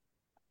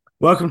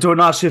Welcome to a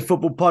Night Shift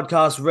Football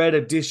Podcast, Red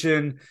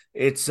Edition.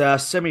 It's a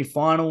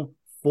semi-final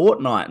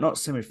fortnight, not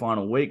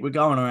semi-final week. We're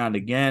going around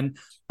again.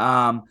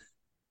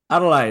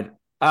 Adelaide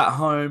at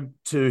home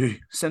to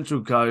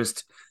Central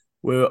Coast.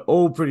 We're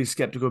all pretty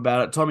skeptical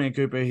about it. Tommy and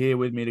Cooper are here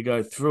with me to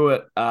go through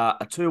it. A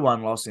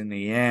 2-1 loss in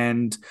the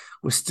end.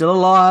 We're still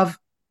alive,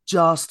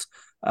 just.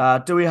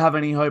 Do we have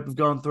any hope of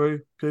going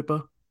through,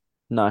 Cooper?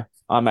 No,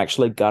 I'm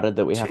actually gutted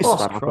that we have to Jesus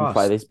start up and play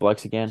Christ. these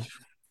blokes again.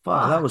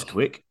 Fuck, that was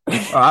quick. All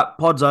right,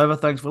 pod's over.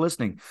 Thanks for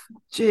listening.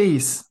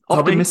 Jeez,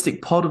 Tommy?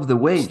 optimistic pod of the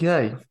week,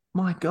 eh?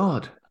 My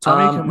God.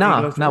 Tommy, can we go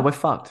Nah, through? we're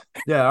fucked.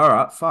 Yeah, all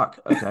right, fuck.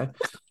 Okay.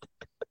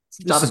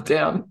 Shut it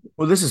down.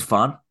 Well, this is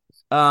fun.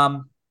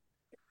 How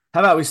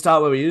about we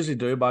start where we usually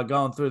do by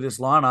going through this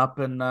lineup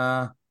and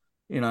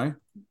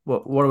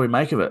what do we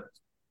make of it?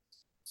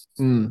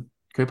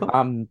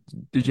 Cooper,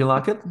 did you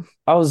like it?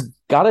 I was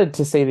gutted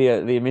to see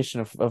the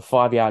omission of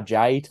 5 yard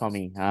J,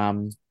 Tommy.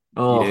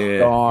 Oh,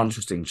 yeah, gone.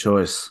 Interesting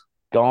choice.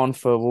 Gone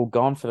for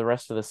the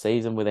rest of the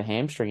season with a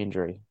hamstring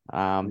injury.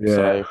 Yeah.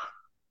 So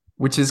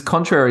which is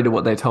contrary to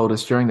what they told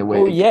us during the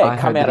week. well, yeah, I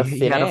come heard out that of he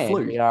thin had a air.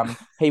 flu.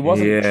 He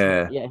wasn't.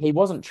 Yeah. He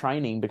wasn't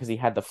training because he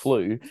had the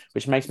flu,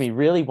 which makes me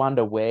really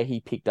wonder where he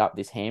picked up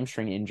this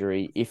hamstring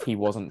injury if he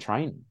wasn't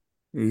training.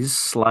 He's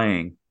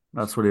slaying.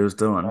 That's what he was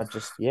doing.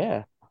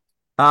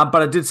 But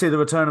I did see the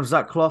return of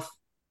Zach Clough.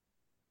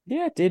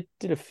 Yeah, did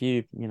a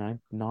few,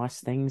 nice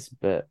things,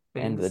 but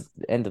end of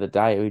the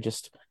day,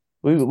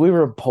 we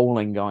were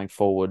appalling going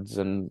forwards,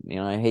 and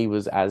he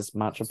was as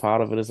much a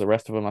part of it as the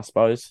rest of them, I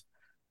suppose.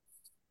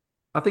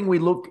 I think we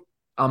look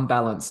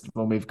unbalanced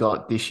when we've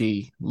got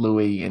Dishy,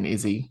 Louis, and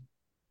Izzy.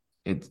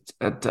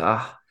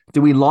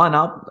 Do we line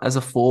up as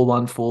a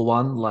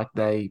 4-1-4-1 like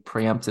they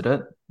preempted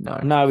it?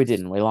 No, we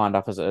didn't. We lined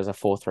up as a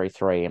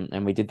 4-3-3,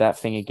 and we did that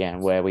thing again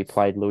where we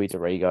played Louis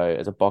Dorigo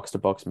as a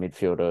box-to-box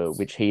midfielder,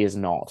 which he is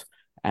not,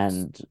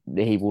 and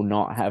he will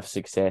not have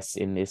success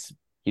in this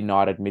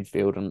United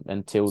midfield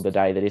until the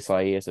day that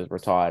Isaias is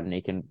retired and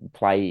he can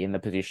play in the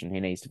position he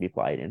needs to be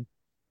played in.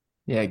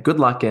 Yeah, good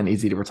luck getting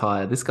Izzy to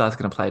retire. This guy's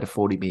going to play to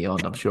 40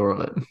 million, I'm sure of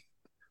it.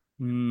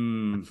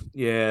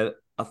 Yeah,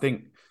 I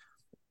think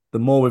the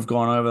more we've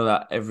gone over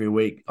that every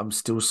week, I'm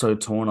still so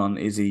torn on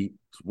Izzy.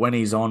 When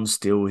he's on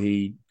still,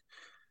 he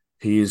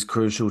is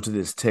crucial to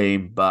this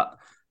team, but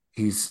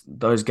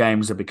those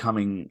games are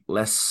becoming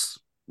less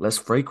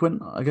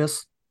frequent, I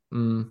guess.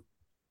 A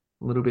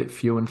little bit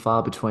few and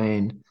far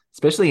between,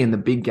 especially in the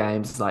big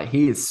games. Like,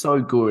 he is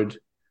so good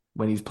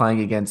when he's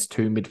playing against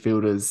two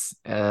midfielders,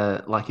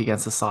 like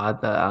against a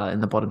side that are in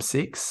the bottom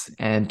six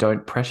and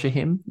don't pressure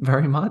him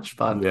very much.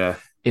 But yeah,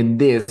 in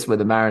this, where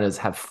the Mariners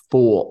have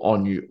four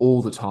on you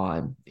all the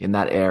time in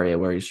that area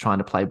where he's trying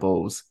to play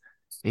balls,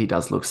 he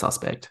does look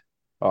suspect.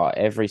 Oh,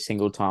 every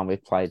single time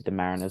we've played the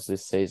Mariners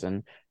this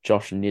season,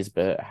 Josh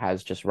Nisbet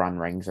has just run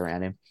rings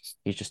around him.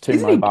 He's just too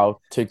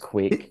mobile, too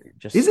quick.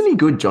 Isn't he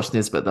good, Josh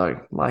Nisbet, though?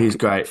 Like, he's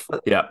great.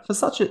 For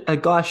such a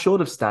guy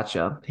short of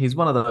stature, he's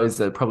one of those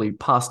that probably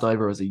passed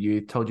over as a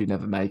youth, told you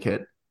never make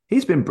it.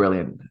 He's been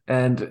brilliant.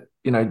 And,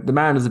 the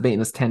Mariners have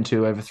beaten us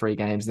 10-2 over 3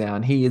 games now,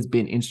 and he has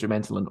been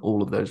instrumental in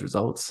all of those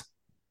results.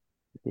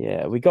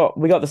 Yeah, we got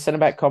the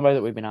centre-back combo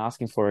that we've been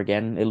asking for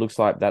again. It looks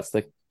like that's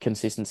the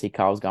consistency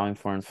Carl's going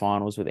for in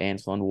finals with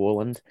Ansel and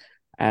Warland.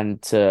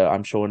 And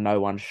I'm sure no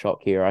one's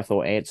shocked here. I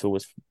thought Ansel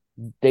was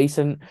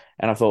decent,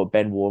 and I thought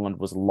Ben Warland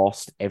was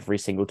lost every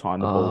single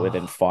time the ball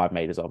within 5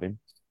 meters of him.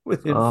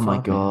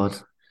 My God.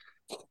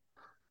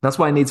 That's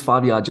why he needs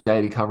 5-yard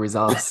J to cover his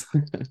ass.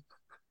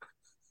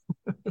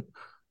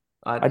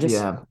 I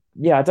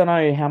don't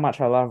know how much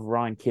I love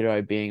Ryan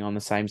Kiddo being on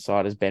the same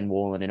side as Ben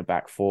Warland in a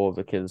back four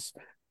because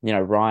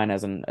Ryan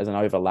as an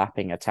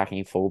overlapping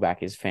attacking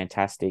fullback is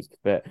fantastic,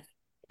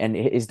 and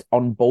his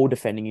on ball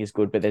defending is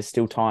good, but there's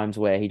still times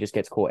where he just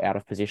gets caught out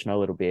of position a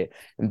little bit,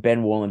 and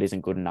Ben Warland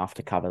isn't good enough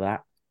to cover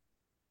that.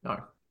 No,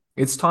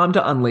 it's time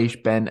to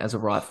unleash Ben as a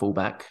right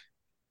fullback.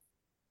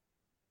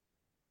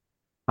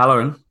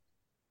 Halloran.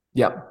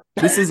 Yep,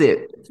 this is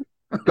it.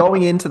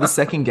 Going into the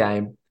second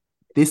game,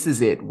 this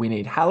is it. We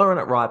need Halloran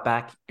at right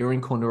back,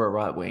 Irin Kundu at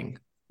right wing.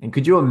 And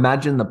could you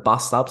imagine the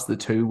bust-ups the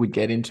two would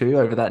get into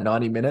over that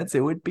 90 minutes? It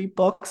would be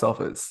box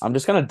office. I'm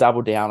just going to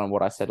double down on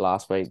what I said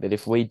last week, that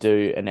if we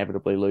do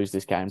inevitably lose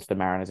this game to the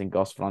Mariners in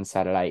Gosford on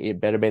Saturday,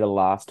 it better be the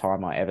last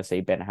time I ever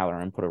see Ben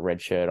Halloran put a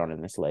red shirt on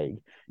in this league.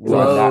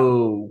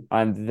 Whoa.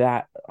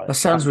 That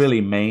sounds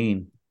really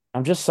mean.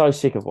 I'm just so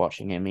sick of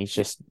watching him.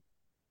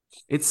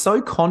 It's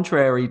so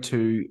contrary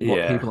to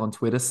what people on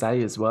Twitter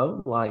say as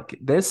well. Like,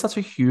 there's such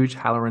a huge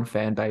Halloran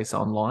fan base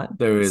online.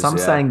 There is. Some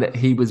saying that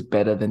he was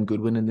better than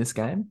Goodwin in this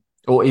game,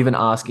 or even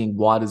asking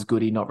why does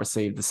Goody not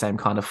receive the same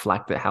kind of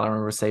flack that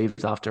Halloran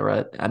received after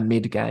a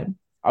mid game.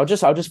 I'll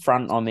just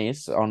front on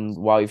this on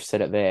while you've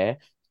said it there.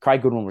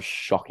 Craig Goodwin was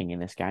shocking in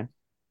this game.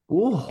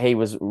 Ooh. He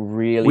was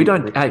really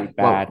bad.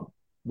 Well,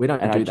 we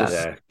don't do that.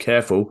 Yeah,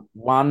 careful.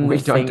 We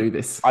don't do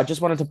this. I just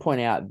wanted to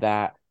point out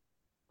that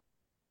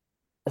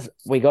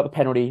we got the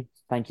penalty.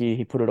 Thank you.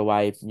 He put it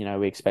away.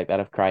 We expect that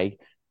of Craig.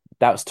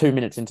 That was 2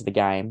 minutes into the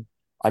game.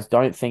 I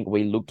don't think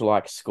we looked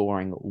like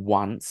scoring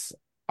once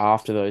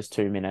after those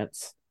 2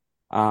 minutes.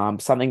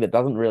 Something that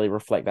doesn't really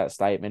reflect that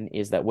statement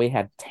is that we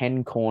had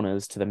 10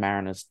 corners to the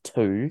Mariners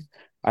 2.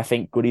 I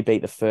think Goody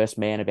beat the first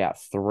man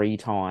about 3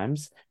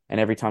 times, and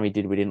every time he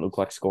did, we didn't look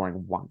like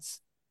scoring once.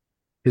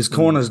 His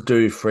corners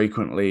do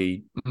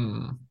frequently.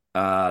 Mm.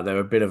 They're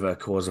a bit of a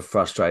cause of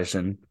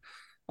frustration.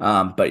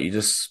 But you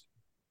just,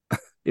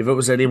 if it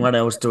was anyone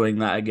else doing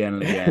that again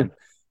and again,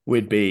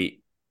 we'd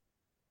be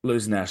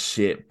losing our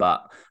shit.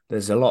 But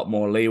there's a lot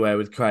more leeway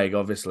with Craig,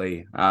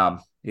 obviously.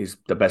 He's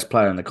the best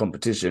player in the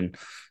competition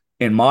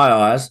in my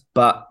eyes.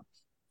 But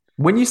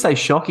when you say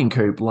shocking,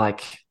 Coop,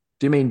 like,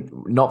 do you mean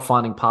not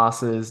finding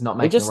passes, not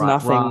making the just right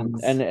nothing,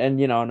 runs?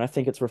 and I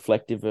think it's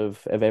reflective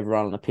of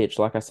everyone on the pitch.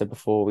 Like I said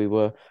before, we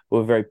were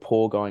very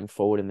poor going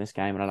forward in this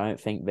game, and I don't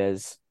think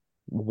there's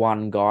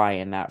one guy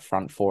in that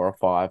front 4 or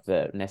 5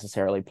 that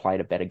necessarily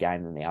played a better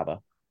game than the other.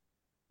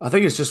 I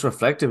think it's just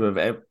reflective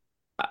of,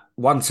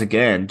 once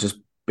again, just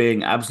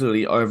being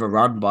absolutely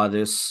overrun by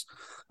this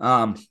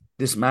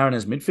this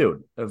Mariners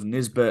midfield of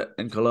Nisbet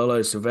and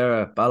Cololo,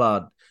 Severa,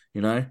 Ballard,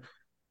 you know.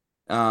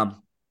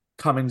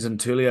 Cummings and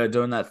Tulio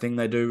doing that thing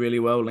they do really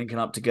well, linking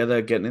up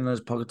together, getting in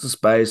those pockets of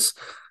space.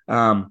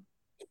 And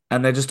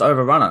they just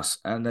overrun us,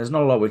 and there's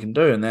not a lot we can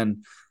do. And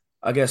then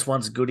I guess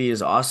once Goody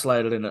is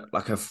isolated in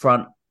like a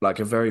front, like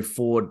a very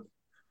forward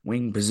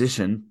wing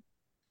position,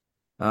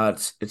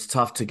 it's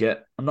tough to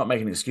get. I'm not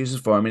making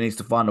excuses for him. He needs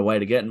to find a way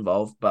to get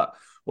involved,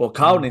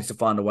 Carl needs to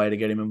find a way to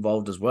get him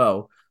involved as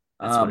well.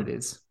 That's what it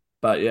is.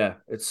 But yeah,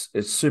 it's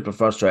super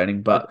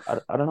frustrating. But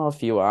I don't know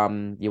if you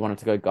wanted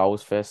to go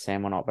goals first,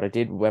 Sam, or not, but I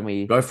did when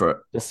we go for it.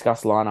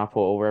 Discuss lineup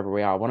or wherever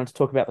we are. I wanted to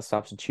talk about the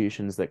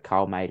substitutions that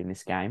Carl made in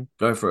this game.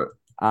 Go for it.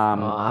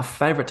 Our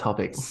favorite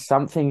topic.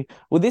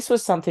 This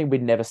was something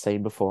we'd never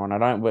seen before, and I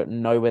don't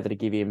know whether to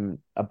give him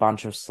a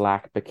bunch of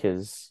slack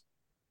because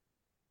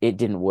it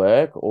didn't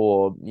work,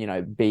 or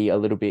be a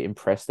little bit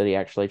impressed that he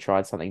actually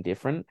tried something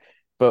different.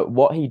 But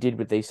what he did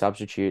with these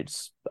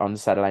substitutes on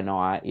Saturday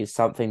night is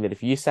something that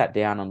if you sat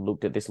down and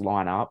looked at this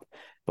lineup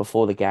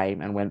before the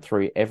game and went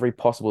through every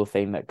possible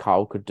thing that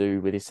Carl could do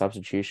with his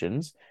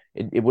substitutions,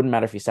 it wouldn't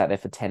matter if you sat there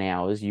for 10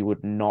 hours, you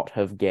would not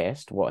have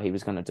guessed what he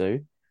was going to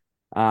do.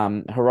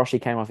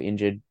 Hiroshi came off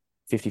injured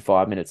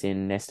 55 minutes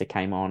in. Nesta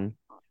came on,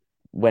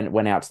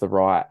 went out to the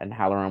right, and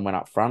Halloran went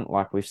up front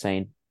like we've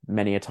seen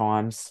many a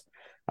times.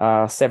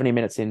 70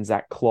 minutes in,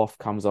 Zach Clough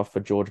comes off for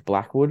George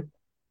Blackwood,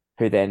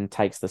 who then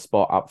takes the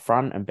spot up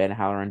front, and Ben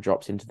Halloran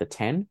drops into the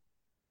 10.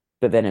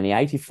 But then in the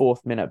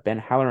 84th minute, Ben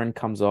Halloran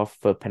comes off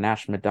for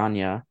Panache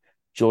Madanya.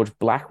 George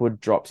Blackwood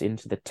drops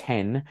into the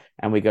 10,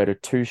 and we go to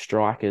 2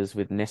 strikers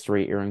with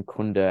Nesri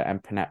Irankunda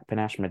and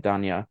Panache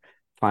Madanya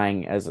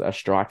playing as a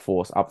strike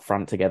force up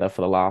front together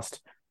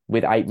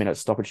with 8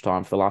 minutes stoppage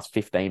time for the last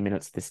 15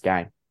 minutes of this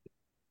game.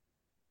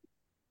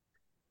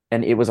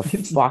 And it was a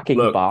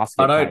fucking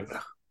basket. I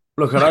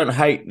don't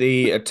hate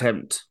the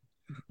attempt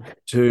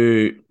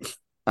to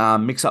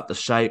mix up the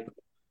shape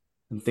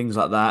and things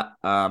like that.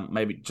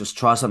 Maybe just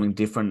try something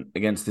different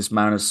against this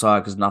Mariners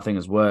side because nothing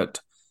has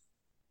worked.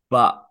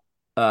 But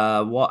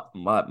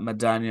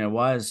Madania,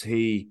 why has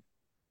he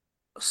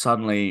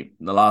suddenly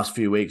the last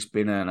few weeks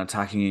been an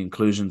attacking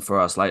inclusion for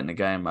us late in the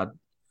game? I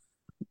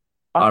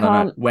don't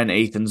know when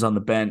Ethan's on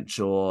the bench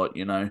or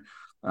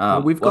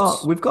we've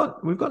got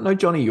no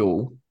Johnny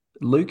Yule.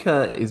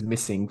 Luca is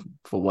missing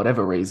for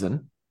whatever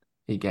reason.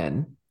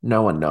 Again,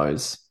 no one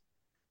knows.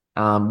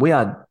 We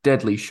are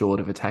deadly short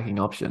of attacking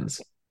options.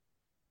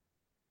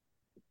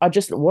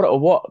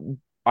 What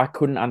I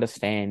couldn't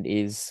understand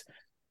is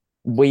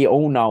we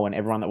all know, and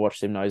everyone that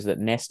watched him knows, that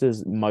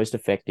Nesta's most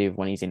effective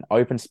when he's in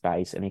open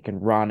space and he can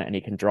run and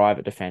he can drive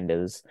at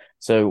defenders.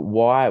 So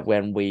why,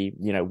 when we,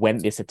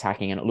 went this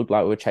attacking and it looked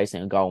like we were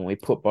chasing a goal and we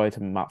put both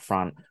of them up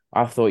front,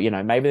 I thought,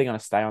 maybe they're going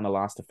to stay on the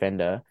last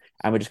defender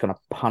and we're just going to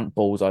punt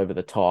balls over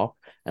the top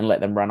and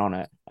let them run on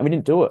it. And we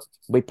didn't do it.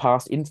 We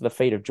passed into the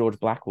feet of George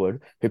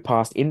Blackwood, who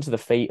passed into the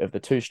feet of the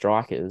 2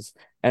 strikers,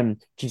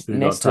 and just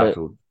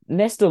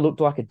Nesta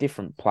looked like a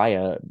different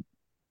player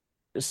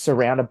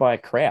surrounded by a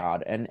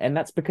crowd, and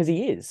that's because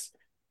he is.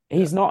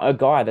 He's not a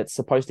guy that's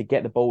supposed to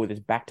get the ball with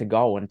his back to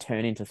goal and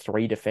turn into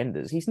 3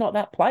 defenders. He's not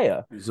that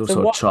player. He's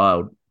also a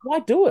child. Why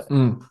do it?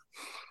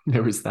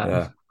 There is that.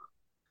 Yeah.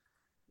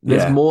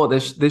 There's more.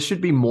 There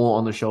should be more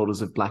on the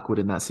shoulders of Blackwood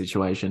in that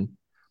situation.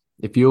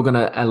 If you're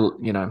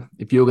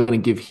gonna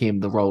give him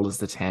the role as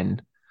the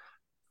 10,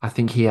 I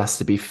think he has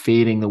to be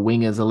feeding the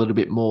wingers a little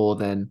bit more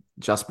than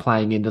just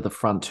playing into the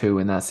front 2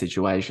 in that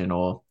situation.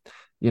 Or,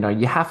 you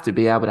have to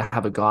be able to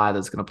have a guy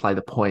that's going to play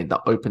the point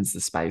that opens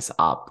the space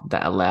up,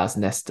 that allows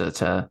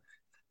Nesta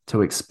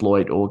to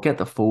exploit or get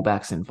the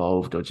fullbacks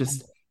involved, or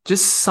just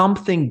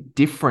something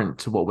different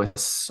to what we're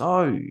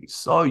so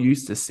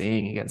used to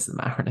seeing against the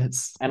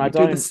Mariners. And I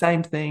do the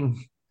same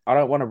thing. I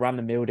don't want to run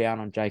the mill down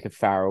on Jacob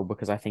Farrell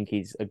because I think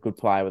he's a good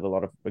player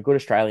a good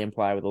Australian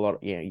player with a lot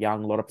of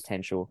young, a lot of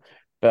potential.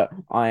 But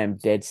I am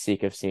dead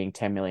sick of seeing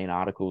 10 million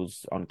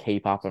articles on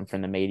Keep Up and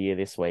from the media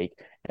this week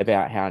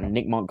about how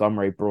Nick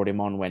Montgomery brought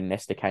him on when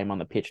Nesta came on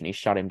the pitch and he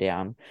shut him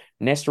down.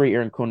 Nesta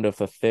Irankunda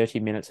for 30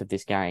 minutes of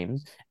this game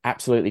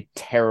absolutely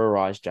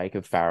terrorised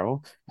Jacob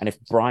Farrell. And if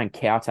Brian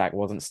Kautak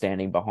wasn't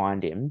standing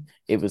behind him,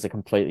 it was a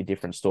completely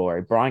different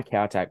story. Brian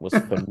Kautak was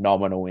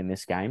phenomenal in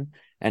this game.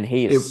 And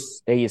he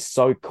is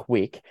so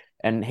quick.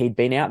 And he'd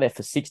been out there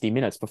for 60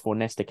 minutes before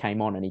Nesta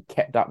came on and he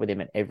kept up with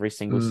him in every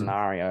single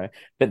scenario.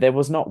 But there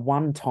was not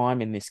one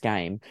time in this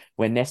game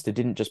where Nesta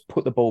didn't just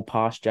put the ball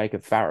past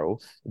Jacob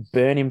Farrell,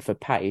 burn him for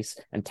pace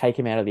and take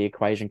him out of the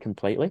equation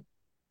completely.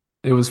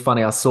 It was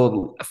funny. I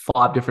saw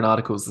 5 different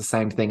articles, the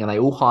same thing, and they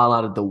all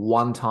highlighted the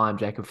one time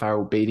Jacob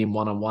Farrell beat him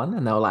one-on-one.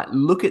 And they were like,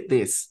 look at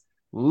this.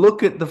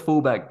 Look at the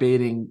fullback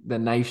beating the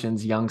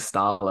nation's young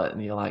starlet.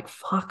 And you're like,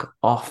 fuck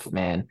off,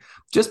 man.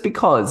 Just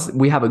because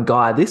we have a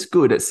guy this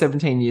good at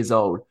 17 years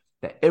old,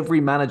 that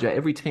every manager,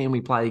 every team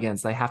we play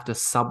against, they have to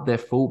sub their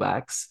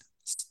fullbacks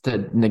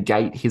to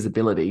negate his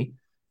ability,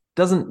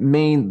 doesn't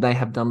mean they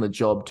have done the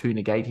job to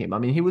negate him. I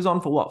mean, he was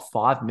on for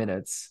 5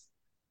 minutes,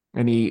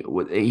 and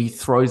he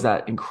throws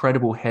that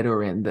incredible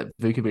header in that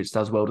Vukovic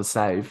does well to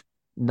save.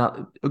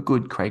 Not a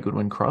good Craig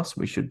Goodwin cross,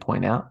 we should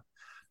point out.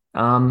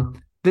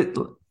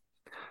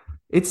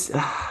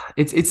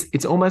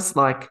 It's almost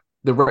like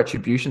the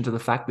retribution to the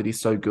fact that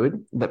he's so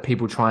good that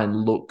people try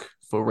and look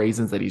for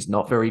reasons that he's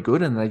not very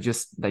good, and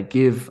they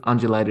give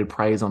undulated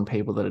praise on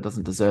people that it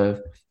doesn't deserve.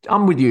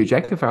 I'm with you.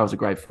 Jacob Farrell's a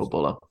great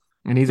footballer,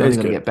 and he's only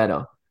going to get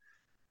better.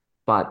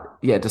 But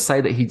yeah, to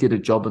say that he did a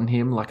job on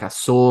him, like I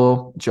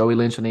saw Joey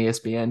Lynch on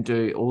ESPN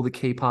do all the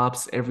keep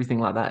ups, everything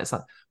like that, it's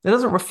like it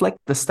doesn't reflect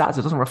the stats.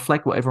 It doesn't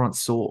reflect what everyone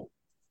saw.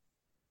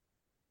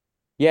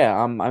 Yeah,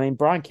 I mean,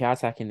 Brian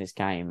Kautak in this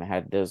game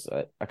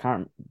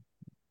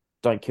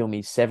don't kill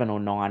me, 7 or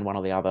 9, one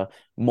or the other,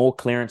 more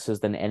clearances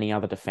than any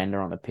other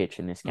defender on the pitch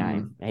in this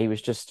game. He was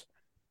just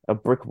a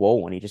brick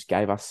wall and he just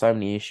gave us so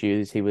many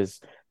issues. He was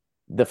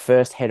the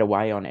first head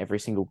away on every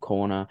single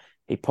corner.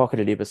 He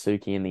pocketed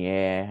Ibasuki in the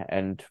air,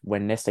 and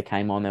when Nesta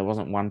came on, there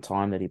wasn't one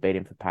time that he beat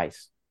him for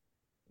pace.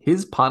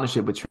 His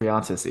partnership with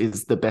Triantis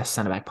is the best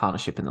centre-back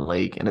partnership in the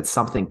league, and it's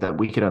something that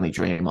we could only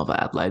dream of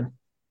at Adelaide.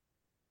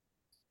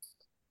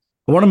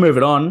 I want to move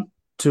it on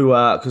to,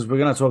 because we're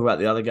going to talk about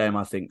the other game,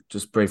 I think,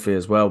 just briefly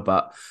as well,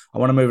 but I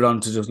want to move it on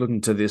to just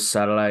looking to this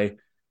Saturday.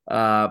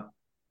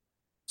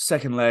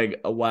 Second leg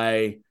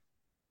away.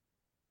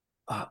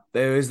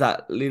 There is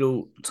that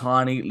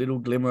tiny little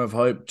glimmer of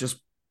hope, just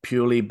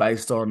purely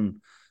based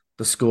on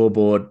the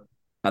scoreboard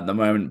at the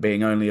moment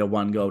being only a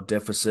 1-goal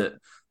deficit.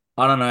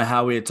 I don't know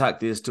how we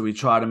attack this. Do we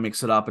try to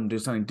mix it up and do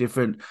something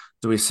different?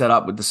 Do we set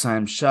up with the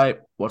same shape?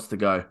 What's the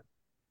go?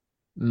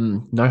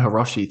 No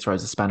Hiroshi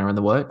throws a spanner in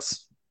the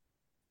works.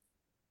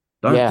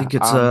 Don't think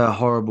it's a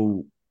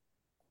horrible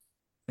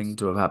thing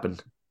to have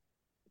happened.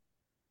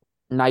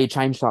 No, you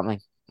change something.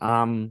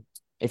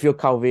 If you're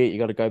Culviert, you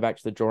got to go back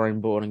to the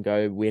drawing board and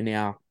go, we're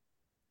now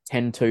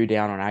 10-2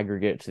 down on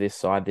aggregate to this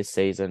side this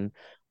season.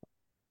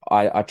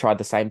 I tried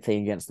the same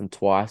thing against them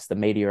twice. The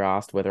media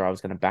asked whether I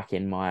was going to back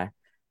in my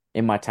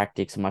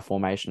tactics and my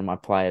formation and my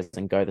players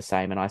and go the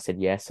same, and I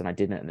said yes, and I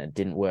didn't, and it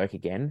didn't work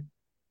again.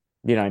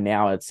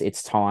 Now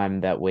it's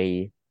time that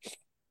we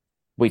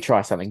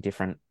try something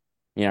different.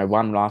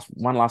 One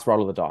last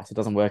roll of the dice. It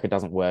doesn't work, it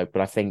doesn't work.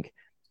 But I think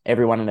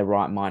everyone in their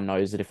right mind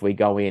knows that if we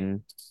go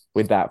in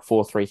with that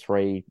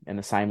 4-3-3 and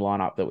the same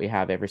lineup that we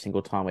have every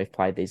single time we've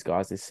played these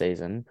guys this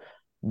season,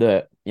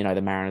 that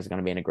the Mariners are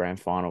going to be in a grand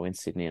final in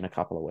Sydney in a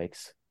couple of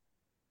weeks.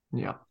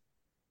 Yeah.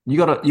 You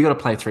gotta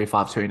play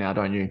 3-5-2 now,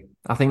 don't you?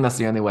 I think that's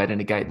the only way to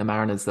negate the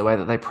Mariners, the way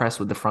that they press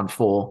with the front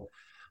four.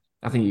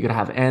 I think you gotta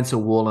have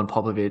Ansel, Wall, and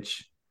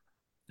Popovic,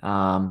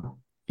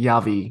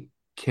 Yavi,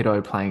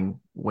 Kiddo playing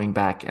wing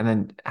back, and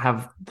then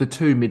have the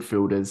 2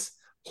 midfielders.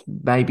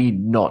 Maybe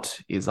not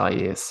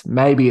Isaias.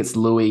 Maybe it's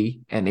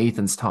Louis and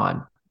Ethan's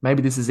time.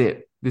 Maybe this is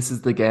it. This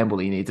is the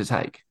gamble you need to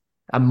take.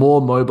 A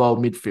more mobile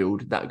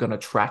midfield that are going to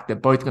track. They're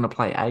both going to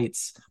play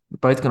 8s. They're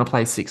both going to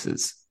play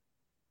 6s.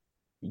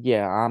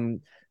 Yeah.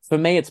 For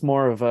me, it's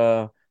more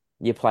of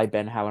you play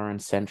Ben Halloran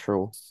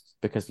central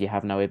because you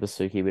have no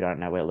Ibasuki. We don't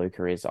know where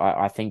Luca is.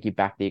 I think you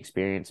back the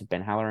experience of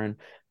Ben Halloran,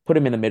 put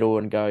him in the middle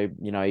and go,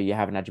 you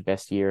haven't had your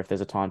best year. If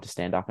there's a time to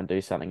stand up and do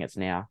something, it's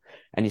now.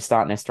 And you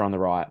start Nesta on the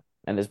right.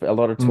 And there's a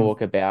lot of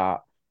talk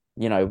about,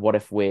 what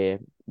if we're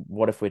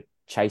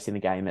chasing the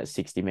game at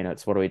 60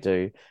 minutes? What do we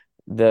do?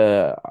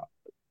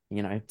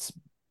 It's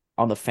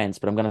on the fence,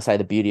 but I'm going to say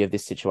the beauty of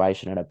this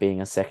situation and it being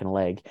a second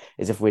leg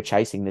is if we're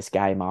chasing this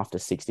game after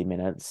 60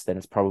 minutes, then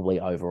it's probably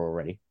over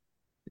already.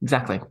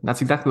 Exactly.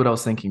 That's exactly what I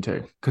was thinking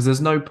too. Because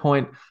there's no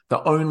point.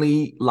 The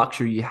only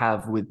luxury you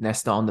have with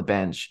Nesta on the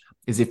bench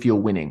is if you're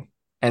winning,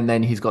 and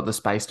then he's got the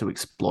space to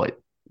exploit.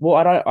 Well,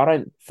 I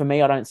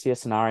don't see a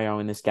scenario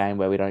in this game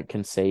where we don't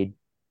concede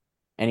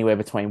anywhere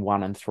between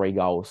 1 and 3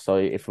 goals. So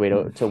if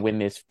we're to win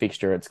this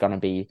fixture, it's going to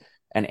be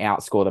an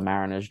outscore the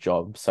Mariners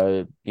job.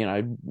 So,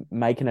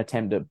 make an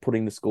attempt at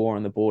putting the score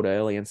on the board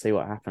early and see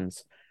what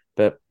happens.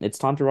 But it's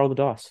time to roll the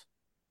dice.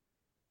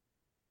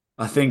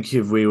 I think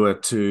if we were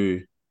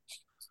to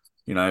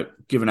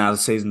given how the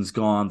season's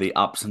gone, the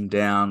ups and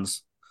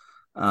downs,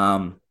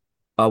 I'm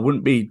not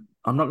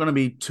going to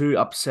be too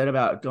upset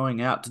about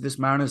going out to this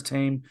Mariners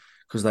team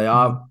because they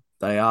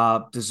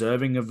are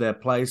deserving of their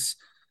place.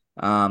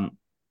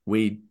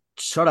 We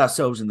shot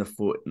ourselves in the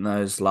foot in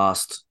the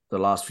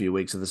last few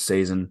weeks of the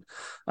season.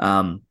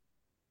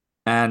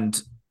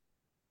 And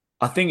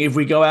I think if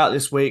we go out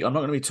this week, I'm not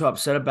going to be too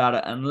upset about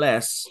it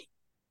unless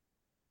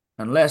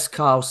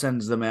Carl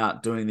sends them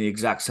out doing the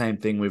exact same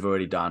thing we've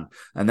already done.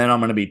 And then I'm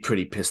going to be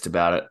pretty pissed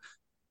about it.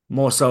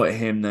 More so at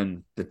him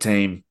than the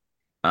team.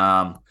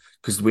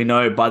 Because we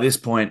know by this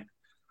point,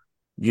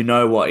 you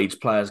know what each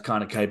player is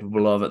kind of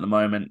capable of at the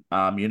moment.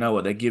 You know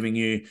what they're giving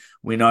you.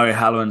 We know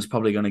Halloran's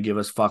probably going to give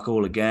us fuck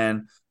all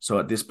again. So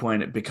at this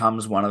point, it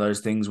becomes one of those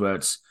things where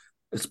it's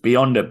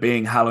beyond it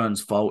being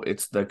Halloran's fault.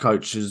 It's the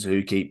coaches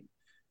who keep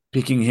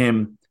picking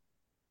him.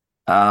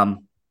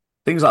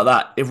 Things like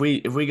that. If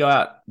we go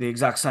out the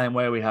exact same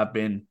way we have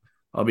been,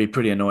 I'll be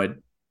pretty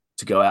annoyed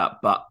to go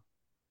out. But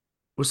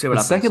we'll see what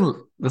happens.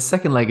 The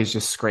second leg is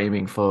just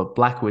screaming for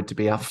Blackwood to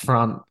be up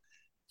front,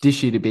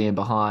 Dishy to be in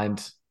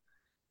behind.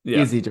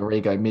 Yeah. Izzy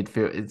Dorigo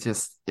midfield. It's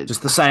just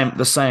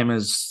the same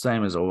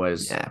as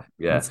always. Yeah.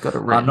 It's got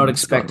I'm not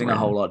expecting a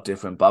whole lot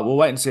different, but we'll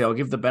wait and see. I'll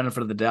give the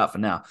benefit of the doubt for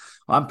now.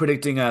 I'm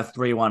predicting a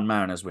 3-1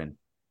 Mariners win.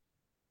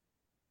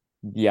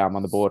 Yeah, I'm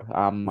on the board.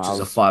 Which is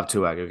a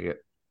 5-2 aggregate.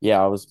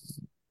 Yeah, I was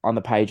on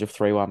the page of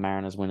 3-1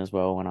 Mariners win as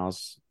well when I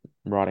was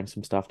writing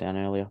some stuff down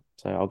earlier.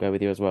 So I'll go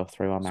with you as well.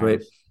 3-1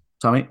 Mariners. Sweet.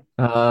 Tommy?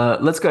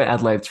 Let's go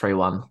Adelaide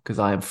 3-1 because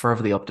I am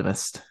forever the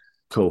optimist.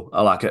 Cool.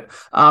 I like it.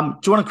 Do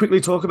you want to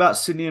quickly talk about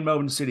Sydney and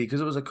Melbourne City? Because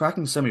it was a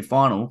cracking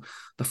semi-final,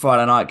 the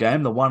Friday night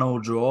game, the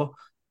 1-1 draw.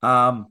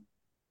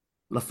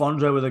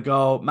 Lafondre with a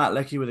goal, Matt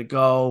Leckie with a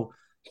goal.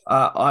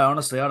 I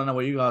don't know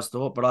what you guys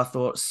thought, but I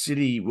thought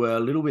City were a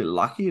little bit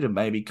lucky to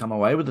maybe come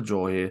away with a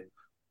draw here.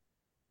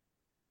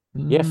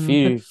 Yeah,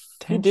 few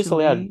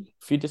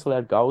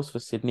disallowed goals for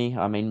Sydney.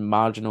 I mean,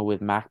 marginal with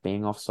Mac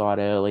being offside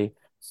early,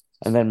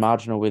 and then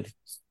marginal with,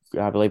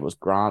 I believe it was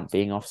Grant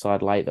being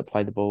offside late that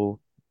played the ball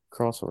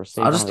cross or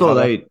receive. I just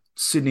thought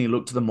Sydney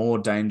looked the more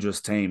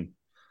dangerous team.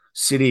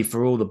 City,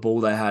 for all the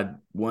ball they had,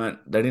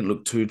 they didn't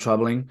look too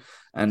troubling.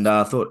 And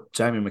I thought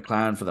Jamie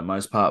McLaren, for the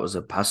most part, was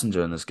a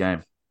passenger in this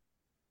game.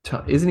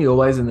 Isn't he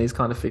always in these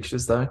kind of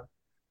fixtures, though?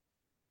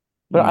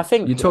 But I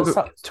think you talk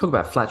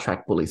about flat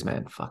track bullies,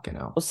 man. Fucking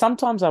hell. Well,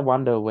 sometimes I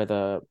wonder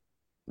whether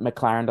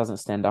McLaren doesn't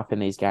stand up in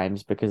these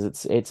games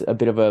because it's a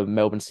bit of a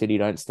Melbourne City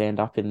don't stand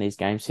up in these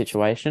games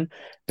situation,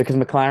 because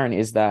McLaren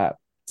is that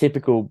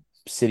typical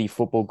City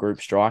football group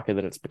striker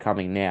that it's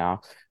becoming now,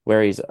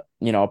 where he's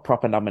a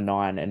proper number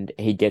 9 and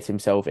he gets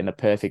himself in the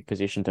perfect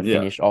position to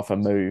finish off a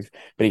move,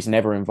 but he's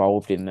never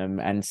involved in them.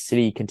 And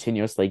City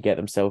continuously get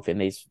themselves in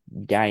these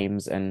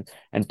games and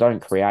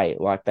don't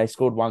create. Like, they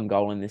scored 1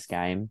 goal in this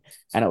game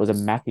and it was a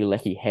Matthew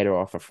Leckie header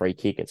off a free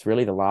kick. It's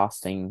really the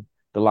last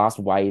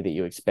way that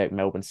you expect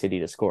Melbourne City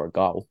to score a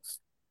goal.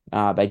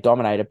 They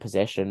dominated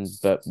possession,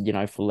 but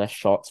for less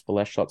shots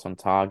on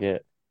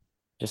target.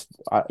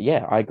 I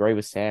agree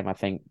with Sam. I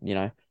think,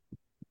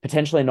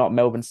 potentially not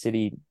Melbourne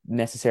City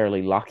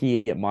necessarily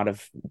lucky.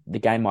 The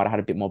game might have had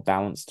a bit more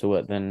balance to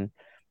it than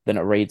it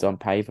reads on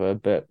paper,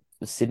 but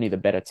Sydney the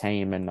better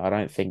team, and I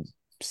don't think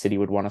City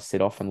would want to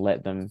sit off and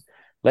let them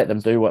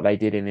do what they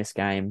did in this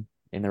game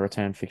in the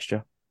return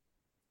fixture.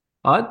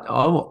 I'd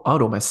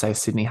almost say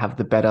Sydney have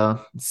the better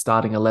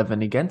starting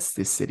 11 against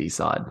this City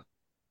side.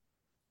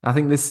 I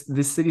think this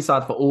City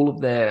side, for all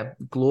of their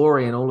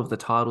glory and all of the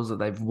titles that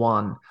they've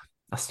won,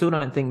 I still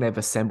don't think they've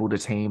assembled a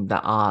team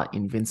that are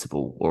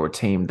invincible or a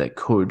team that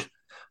could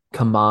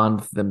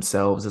command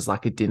themselves as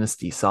like a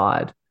dynasty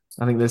side.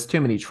 I think there's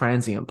too many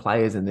transient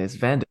players in this.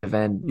 Van der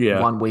Ven,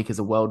 1 week is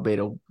a world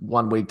beater,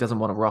 1 week doesn't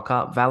want to rock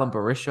up. Valen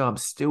Berisha, I'm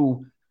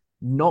still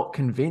not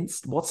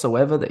convinced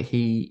whatsoever that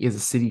he is a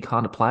City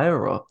kind of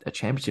player or a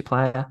championship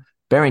player.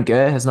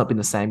 Berenguer has not been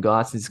the same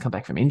guy since he's come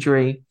back from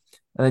injury.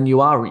 And then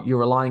you're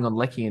relying on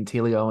Leckie and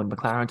Telio and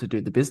McLaren to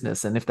do the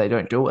business. And if they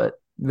don't do it,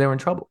 they're in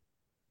trouble.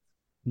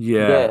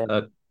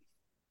 Yeah.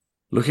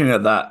 Looking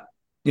at that,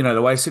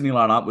 the way Sydney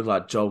line up with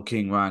like Joel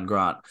King, Ryan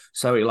Grant.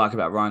 So what you like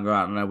about Ryan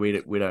Grant? I know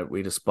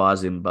we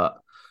despise him, but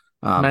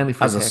mainly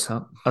for his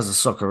haircut as a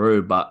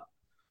Socceroo, but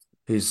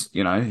he's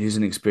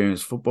an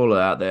experienced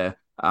footballer out there.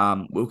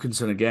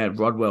 Wilkinson again,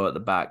 Rodwell at the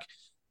back.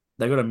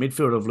 They got a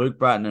midfield of Luke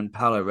Bratton and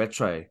Paolo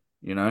Retre.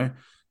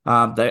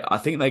 I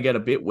think they get a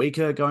bit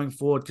weaker going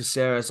forward.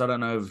 Caceres, I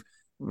don't know if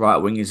right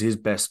wing is his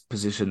best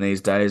position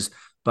these days,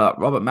 but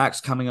Robert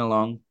Max coming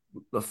along.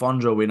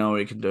 Lafondre, we know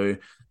what he can do.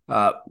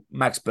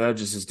 Max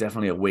Burgess is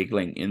definitely a weak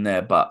link in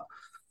there, but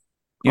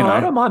I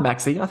don't mind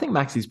Maxi. I think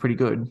Maxi's pretty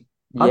good.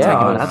 I'll take him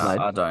at Adelaide.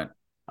 I don't.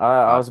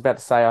 I was about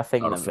to say, I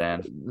think not a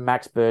fan.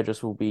 Max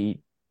Burgess will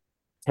be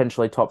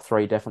potentially top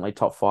 3, definitely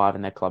top 5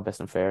 in their club best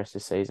and fairest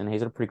this season.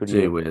 He's had a pretty good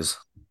year. Gee whiz.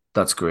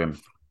 That's grim.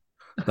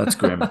 That's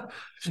grim.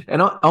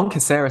 And on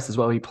Caceres as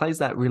well, he plays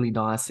that really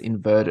nice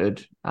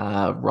inverted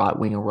right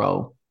winger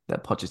role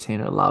that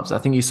Pochettino loves. I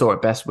think you saw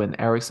it best when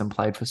Eriksen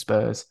played for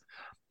Spurs.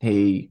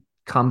 He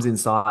comes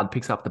inside,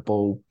 picks up the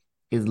ball,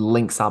 it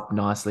links up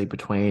nicely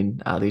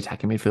between the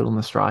attacking midfield and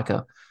the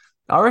striker.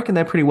 I reckon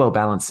they're pretty well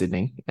balanced,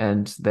 Sydney,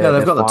 and they've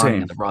they're got the firing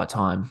team. at the right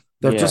time.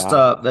 They've just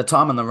their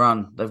time on the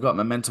run. They've got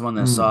momentum on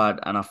their side,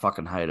 and I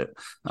fucking hate it.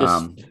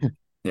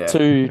 Yeah.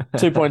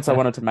 Two points I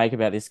wanted to make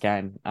about this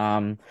game.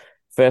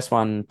 First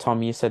one,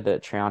 Tom, you said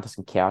that Triantis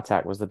and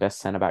Kowtak was the best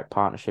centre back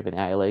partnership in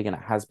the A League, and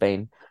it has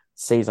been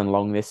season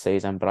long this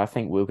season. But I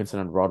think Wilkinson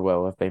and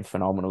Rodwell have been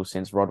phenomenal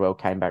since Rodwell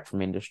came back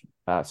from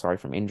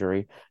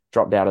injury,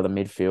 dropped out of the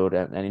midfield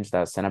and into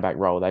that centre back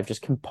role. They've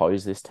just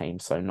composed this team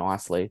so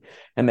nicely,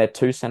 and they're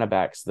two centre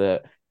backs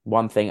that.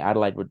 One thing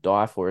Adelaide would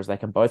die for is they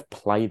can both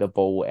play the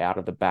ball out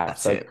of the back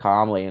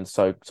calmly and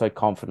so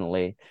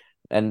confidently.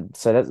 And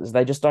so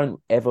they just don't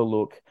ever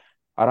look.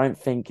 I don't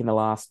think in the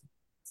last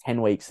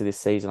 10 weeks of this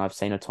season, I've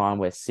seen a time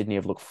where Sydney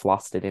have looked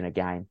flustered in a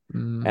game.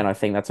 And I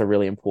think that's a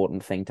really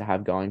important thing to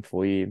have going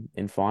for you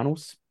in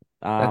finals.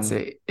 That's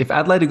it. If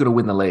Adelaide are going to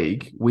win the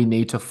league, we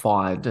need to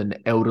find an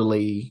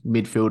elderly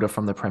midfielder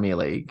from the Premier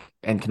League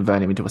and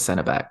convert him into a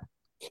centre back.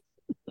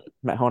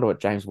 Mate, I wonder what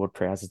James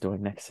Ward-Prowse is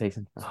doing next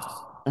season.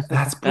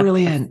 That's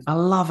brilliant. I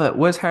love it.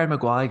 Where's Harry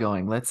Maguire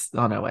going?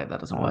 Oh, no, wait, that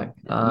doesn't work.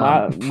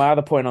 My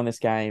other point on this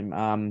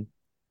game,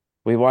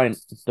 we won't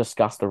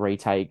discuss the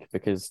retake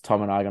because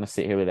Tom and I are going to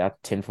sit here with our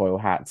tinfoil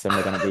hats and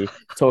we're going to be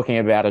talking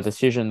about a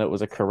decision that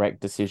was a correct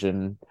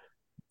decision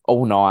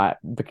all night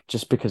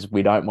just because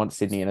we don't want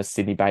Sydney in a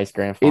Sydney-based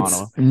grand final.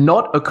 It's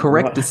not a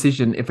correct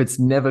decision if it's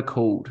never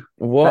called.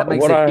 That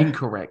makes it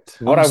incorrect.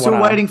 I'm still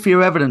waiting for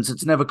your evidence.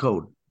 It's never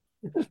called.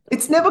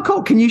 It's never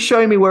called. Can you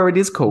show me where it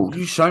is called?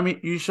 You show me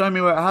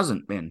where it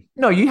hasn't been.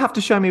 No, you have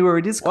to show me where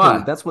it is Why?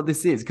 called. That's what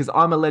this is, because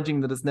I'm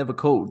alleging that it's never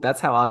called. That's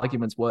how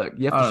arguments work.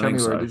 You have to show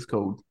me where it is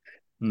called.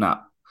 No.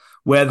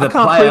 Where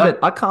the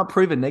I can't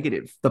prove a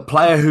negative. The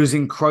player who's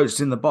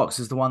encroached in the box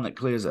is the one that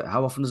clears it.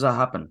 How often does that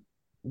happen?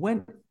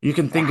 When you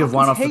can think of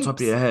one off the top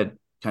of your head,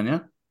 can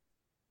you?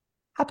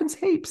 Happens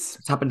heaps.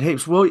 It's happened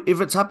heaps. Well,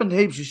 if it's happened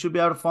heaps, you should be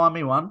able to find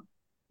me one.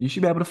 You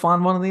should be able to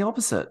find one on the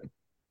opposite.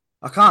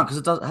 I can't because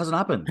it hasn't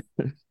happened.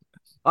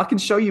 I can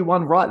show you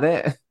one right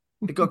there.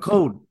 It got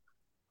called.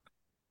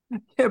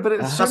 Yeah, but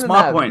that's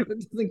my point.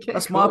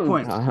 That's my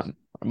point.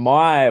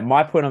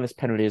 My point on this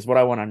penalty is what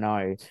I want to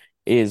know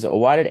is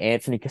why did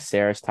Anthony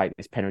Caceres take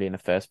this penalty in the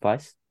first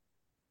place?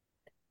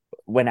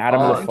 When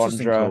Adam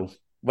Lafondra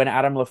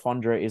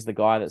is the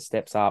guy that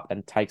steps up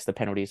and takes the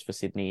penalties for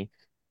Sydney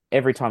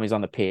every time he's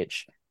on the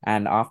pitch,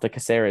 and after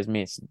Caceres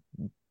missed,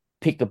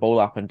 picked the ball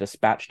up and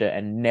dispatched it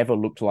and never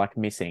looked like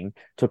missing,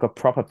 took a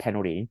proper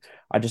penalty.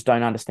 I just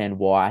don't understand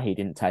why he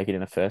didn't take it in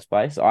the first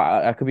place.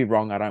 I could be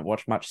wrong. I don't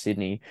watch much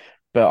Sydney,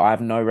 but I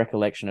have no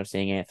recollection of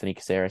seeing Anthony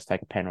Caceres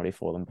take a penalty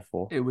for them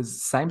before. It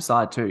was same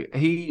side too.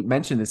 He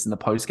mentioned this in the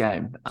post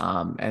game,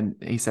 and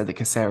he said that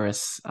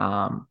Caceres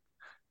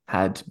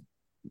had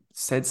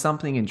said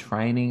something in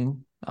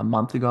training a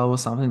month ago or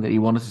something that he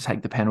wanted to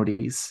take the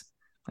penalties,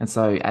 and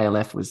so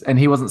ALF was, and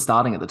he wasn't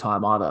starting at the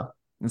time either.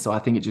 And so I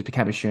think it just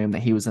became assumed that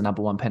he was the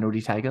number one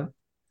penalty taker.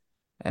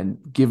 And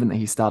given that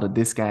he started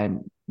this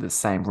game, the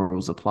same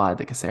rules applied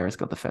that Caceres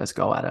got the first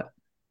go at it.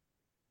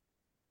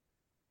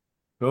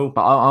 Cool.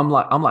 But I'm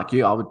like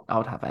you. I would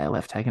have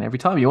ALF taken every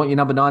time. You want your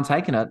number 9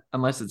 taking it,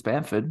 unless it's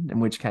Bamford, in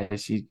which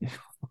case you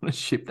want to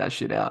ship that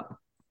shit out.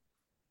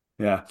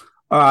 Yeah.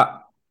 All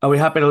right. Are we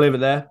happy to leave it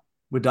there?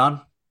 We're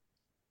done.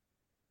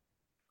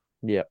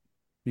 Yep.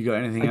 You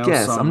got anything else? I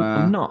guess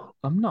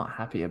I'm not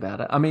happy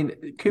about it. I mean,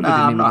 Cooper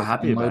didn't even not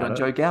happy about on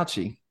Joe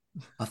Gauci.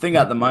 I think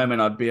at the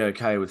moment I'd be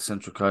okay with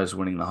Central Coast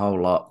winning the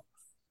whole lot.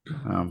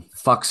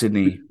 Fuck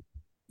Sydney.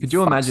 Could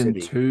you imagine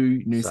Sydney.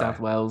 2 New South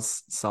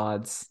Wales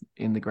sides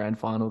in the grand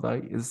final though?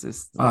 Is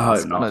this? I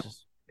hope not.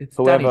 It's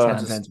Danny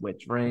Townsend's wet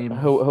dream.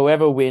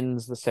 Whoever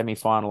wins the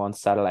semi-final on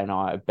Saturday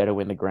night better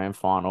win the grand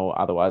final.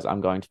 Otherwise,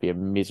 I'm going to be a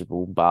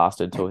miserable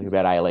bastard talking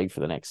about A-League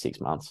for the next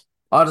 6 months.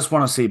 I just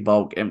want to see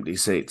bulk empty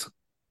seats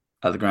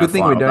at the grand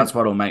final. That's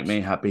what'll make me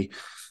happy.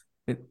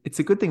 It's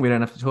a good thing we don't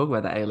have to talk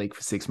about the A-League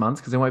for 6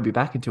 months because they won't be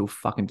back until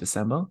fucking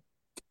December.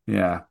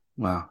 Yeah.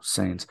 Wow.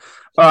 Scenes.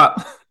 All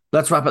right.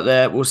 Let's wrap it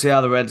there. We'll see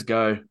how the Reds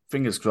go.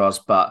 Fingers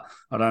crossed, but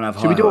I don't have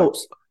high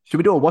hopes. Should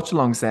we do a watch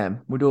along,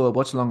 Sam? We'll do a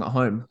watch along at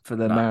home for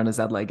the Mariners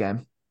Adelaide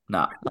game.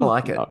 No. I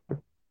like it.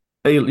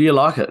 You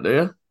like it, do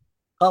you?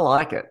 I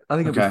like it. I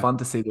think it'd be fun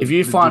to see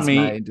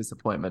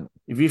disappointment.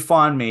 If you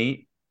find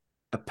me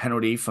a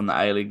penalty from the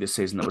A-League this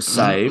season that was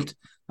saved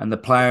and the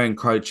player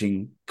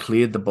encroaching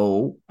cleared the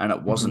ball and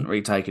it wasn't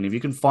retaken, if you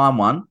can find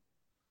one,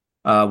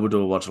 we'll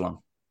do a watch along.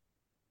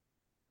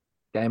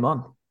 Game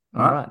on.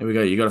 All right. Here we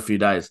go. You got a few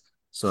days.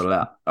 Sort it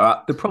out. All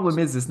right. The problem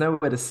is there's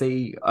nowhere to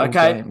see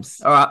games.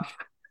 All right.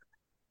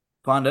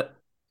 Find it.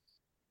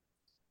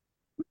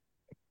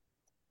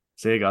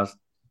 See you guys.